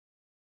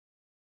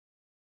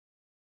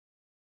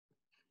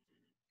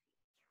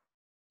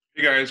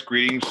Hey guys,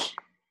 greetings.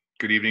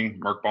 Good evening.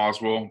 Mark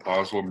Boswell,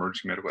 Boswell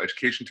Emergency Medical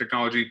Education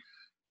Technology.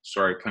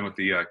 Sorry, playing with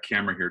the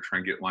camera here,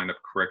 trying to get lined up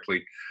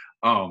correctly.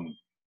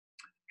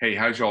 Hey,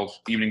 how's y'all's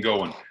evening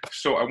going?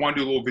 So I want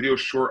to do a little video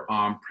short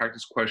on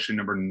practice question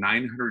number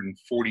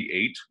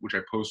 948, which I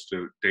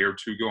posted a day or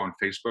two ago on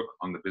Facebook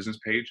on the business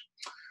page,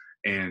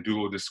 and do a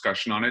little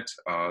discussion on it.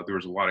 There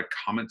was a lot of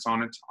comments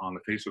on it on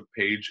the Facebook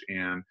page,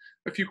 and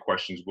a few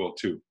questions will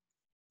too.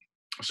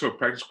 So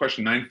practice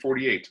question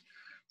 948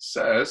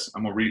 says,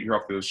 I'm going to read it here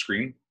off the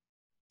screen.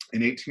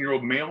 An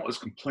 18-year-old male is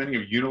complaining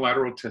of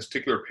unilateral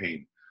testicular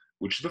pain.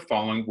 Which of the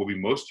following will be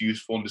most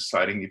useful in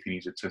deciding if he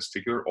needs a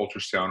testicular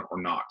ultrasound or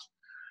not?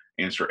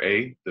 Answer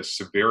A, the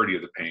severity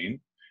of the pain.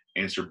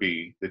 Answer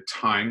B, the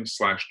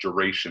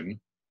time/duration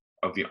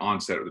of the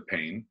onset of the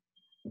pain.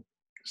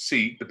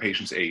 C, the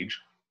patient's age.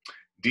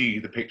 D,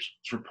 the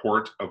patient's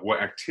report of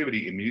what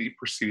activity immediately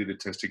preceded the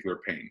testicular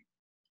pain.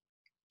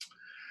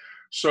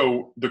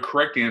 So the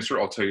correct answer,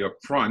 I'll tell you up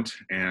front,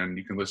 and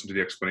you can listen to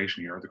the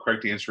explanation here. The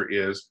correct answer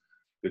is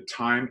the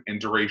time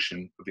and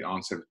duration of the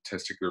onset of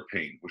testicular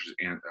pain, which is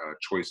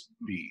choice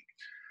B.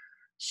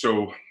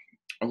 So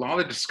a lot of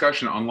the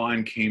discussion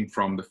online came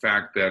from the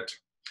fact that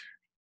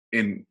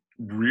in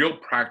real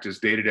practice,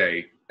 day to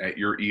day, at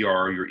your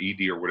ER, your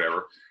ED, or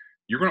whatever,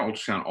 you're going to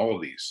ultrasound all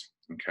of these,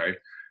 okay?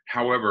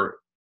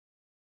 However,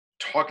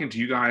 talking to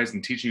you guys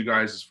and teaching you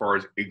guys as far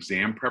as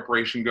exam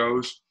preparation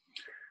goes,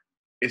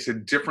 it's a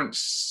different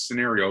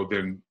scenario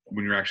than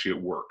when you're actually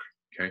at work,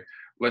 okay?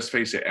 Let's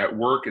face it, at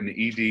work in the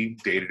ED,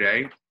 day to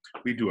day,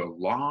 we do a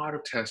lot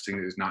of testing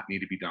that does not need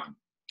to be done.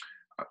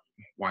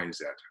 Why is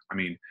that? I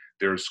mean,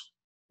 there's,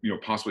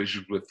 possible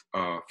issues with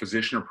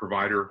physician or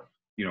provider,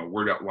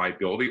 worried about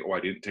liability. Oh, I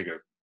didn't take a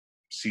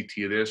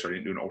CT of this, or I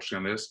didn't do an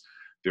ultrasound of this.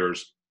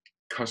 There's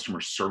customer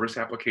service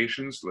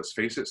applications. Let's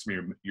face it, some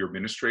of your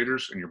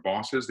administrators and your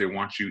bosses, they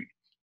want you,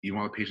 even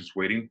while the patient's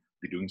waiting,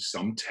 they're doing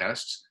some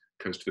tests,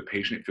 because to the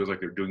patient, it feels like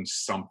they're doing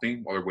something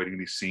while they're waiting to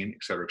be seen,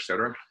 et cetera, et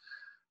cetera.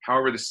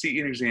 However, the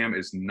CEN exam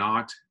is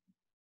not,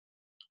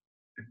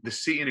 the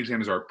CEN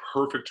exam is our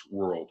perfect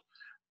world,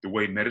 the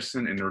way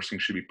medicine and nursing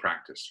should be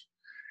practiced.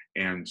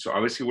 And so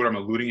obviously what I'm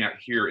alluding at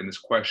here in this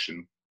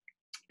question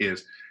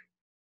is,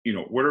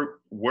 what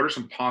are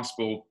some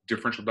possible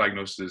differential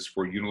diagnoses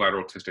for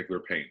unilateral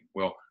testicular pain?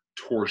 Well,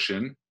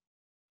 torsion,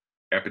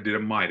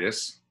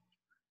 epididymitis,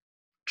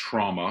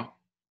 trauma,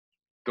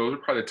 those are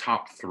probably the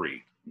top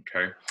three,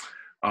 okay?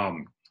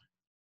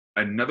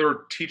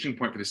 Another teaching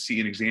point for the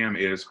CEN exam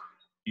is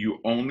you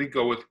only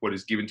go with what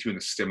is given to you in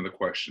the stem of the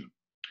question.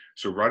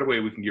 So right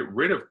away, we can get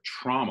rid of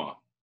trauma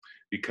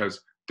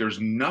because there's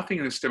nothing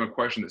in the stem of the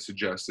question that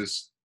suggests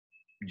this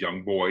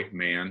young boy,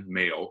 man,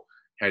 male,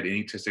 had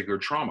any testicular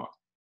trauma,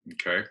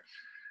 okay?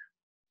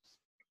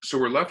 So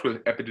we're left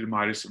with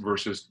epididymitis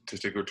versus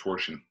testicular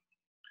torsion.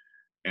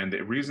 And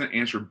the reason that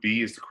answer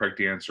B is the correct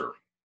answer,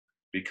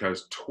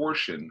 because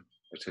torsion,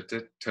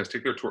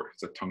 testicular torsion,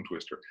 it's a tongue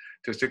twister.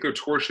 Testicular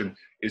torsion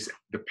is,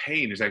 the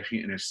pain is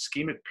actually an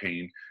ischemic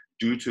pain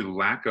due to the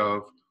lack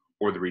of,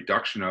 or the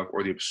reduction of,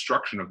 or the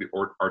obstruction of the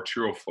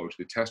arterial flow to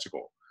the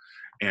testicle.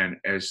 And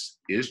as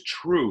is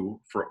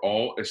true for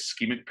all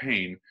ischemic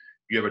pain,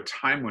 you have a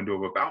time window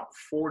of about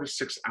 4 to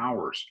 6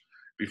 hours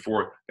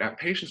before that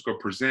patient's going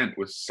to present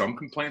with some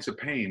complaints of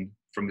pain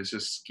from this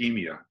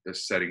ischemia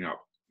that's setting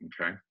up,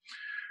 okay?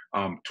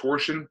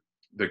 Torsion,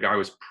 the guy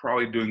was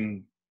probably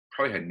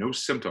had no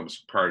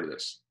symptoms prior to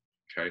this,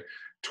 okay?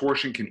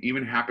 Torsion can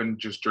even happen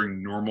just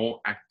during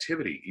normal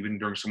activity, even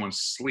during someone's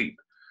sleep.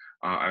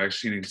 I've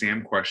actually seen an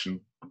exam question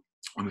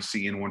on the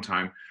CEN one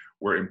time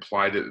where it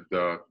implied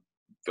that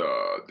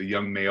the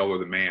young male or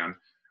the man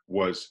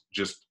was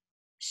just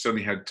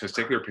suddenly had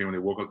testicular pain when they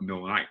woke up in the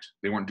middle of the night.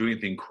 They weren't doing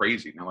anything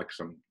crazy, not like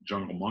some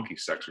jungle monkey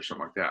sex or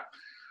something like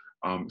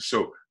that.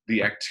 So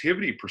the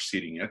activity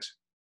preceding it,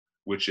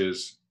 which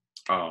is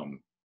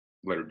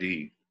letter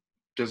D,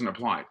 doesn't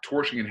apply.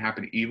 Torsion can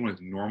happen even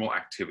with normal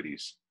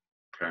activities,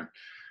 okay?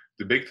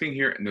 The big thing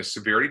here, and the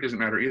severity doesn't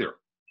matter either.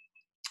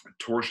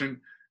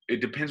 Torsion,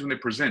 it depends when they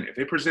present. If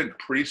they present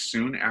pretty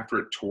soon after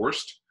it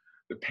torsed,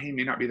 the pain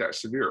may not be that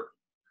severe.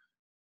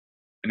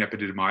 An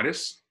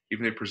epididymitis,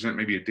 even if they present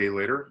maybe a day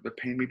later, the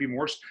pain may be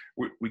more.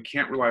 We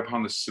can't rely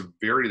upon the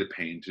severity of the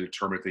pain to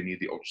determine if they need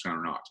the ultrasound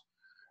or not.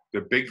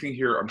 The big thing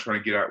here I'm trying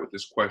to get at with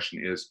this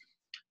question is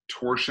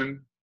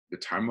torsion, the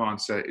time of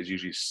onset is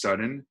usually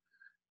sudden,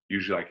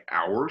 usually like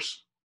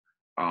hours,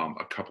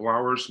 a couple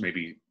hours,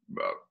 maybe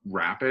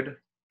rapid,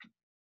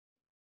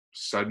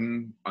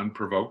 sudden,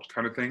 unprovoked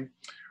kind of thing.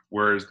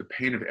 Whereas the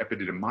pain of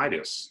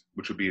epididymitis,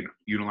 which would be an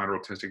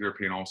unilateral testicular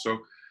pain also,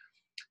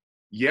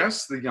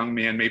 yes, the young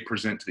man may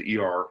present to the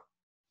ER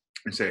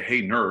and say,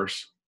 hey,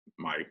 nurse,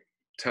 my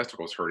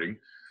testicle's hurting.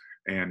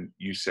 And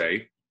you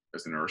say,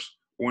 as the nurse,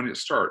 when did it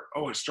start?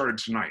 Oh, it started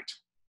tonight,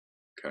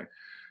 okay?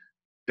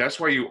 That's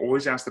why you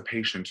always ask the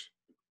patient,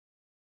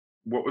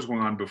 what was going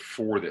on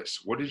before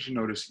this? What did you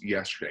notice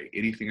yesterday?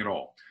 Anything at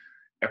all?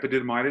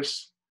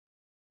 Epididymitis,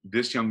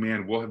 this young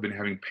man will have been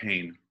having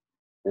pain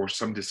or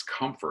some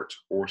discomfort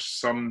or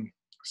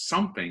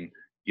something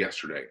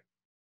yesterday,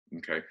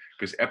 okay?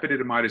 Because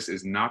epididymitis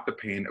is not the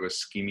pain of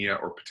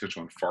ischemia or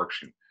potential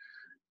infarction.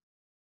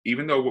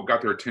 Even though what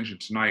got their attention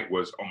tonight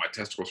was, oh, my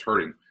testicle's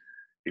hurting,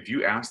 if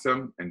you ask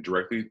them and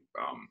directly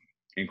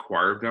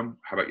inquire of them,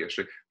 how about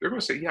yesterday? They're going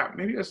to say, yeah,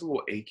 maybe it's a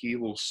little achy, a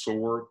little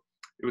sore.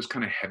 It was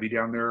kind of heavy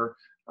down there.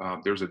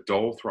 There's a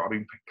dull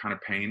throbbing kind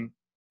of pain.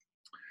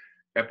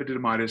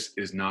 Epididymitis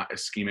is not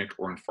ischemic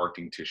or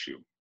infarcting tissue.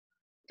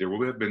 There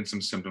will have been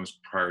some symptoms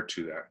prior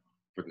to that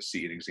for the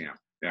CEN exam.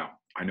 Now,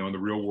 I know in the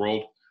real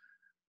world,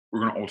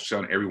 we're going to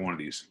ultrasound every one of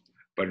these,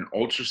 but an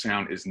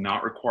ultrasound is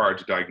not required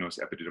to diagnose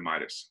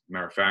epididymitis.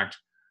 Matter of fact,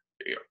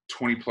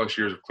 20 plus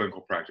years of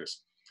clinical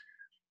practice,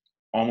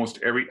 almost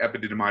every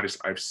epididymitis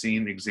I've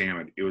seen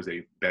examined, it was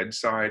a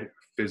bedside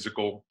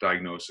physical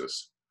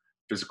diagnosis.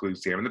 Physically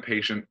examine the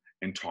patient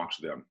and talk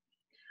to them.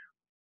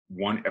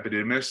 One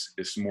epididymis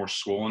is more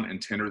swollen and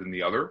tender than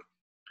the other,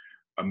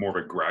 more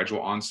of a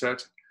gradual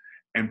onset,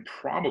 and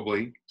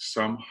probably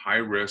some high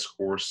risk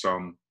or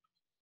some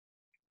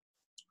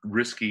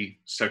risky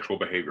sexual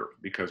behavior,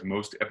 because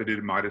most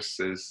epididymitis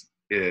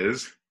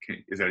is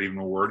that even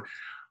a word,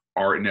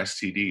 are an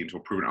STD until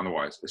proven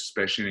otherwise,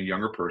 especially in a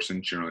younger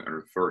person, generally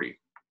under 30.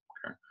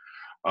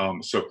 Okay,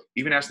 so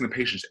even asking the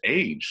patient's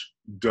age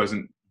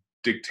doesn't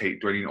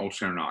dictate do I need an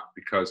ultrasound or not,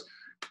 because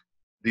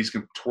these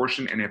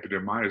contortion and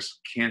epididymitis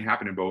can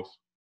happen in both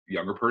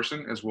younger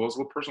person as well as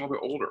a person a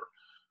little bit older.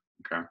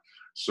 Okay,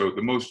 so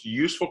the most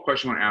useful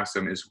question I want to ask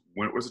them is,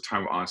 when was the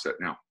time of onset?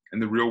 Now, in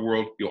the real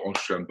world, you'll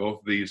ultrasound both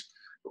of these,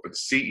 but with the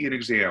CEN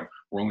exam,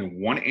 where only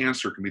one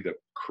answer can be the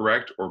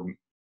correct or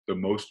the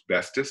most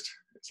bestest,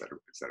 is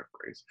that a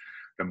phrase?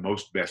 The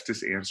most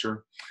bestest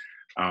answer,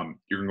 you're going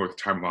to go with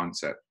the time of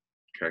onset,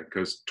 okay?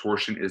 Because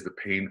torsion is the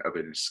pain of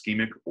an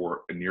ischemic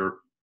or a near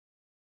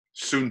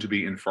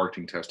soon-to-be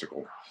infarcting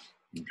testicle,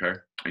 okay?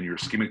 And your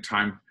ischemic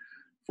time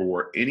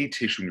for any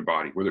tissue in your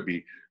body, whether it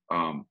be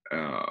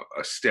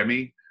a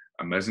STEMI,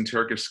 a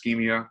mesenteric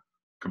ischemia,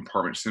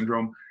 compartment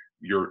syndrome,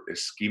 your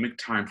ischemic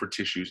time for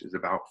tissues is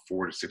about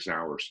 4 to 6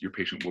 hours. Your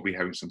patient will be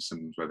having some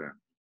symptoms by then.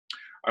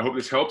 I hope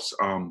this helps.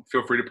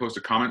 Feel free to post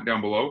a comment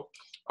down below.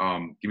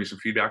 Give me some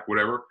feedback,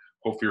 whatever.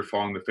 Hopefully you're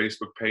following the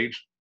Facebook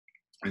page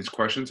and these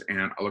questions,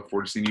 and I look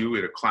forward to seeing you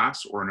at a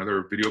class or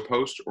another video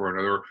post or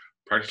another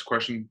practice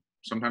question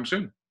sometime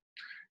soon.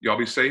 Y'all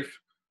be safe.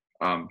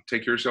 Take care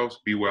of yourselves.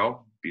 Be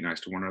well. Be nice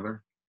to one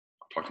another.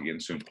 I'll talk to you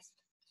again soon.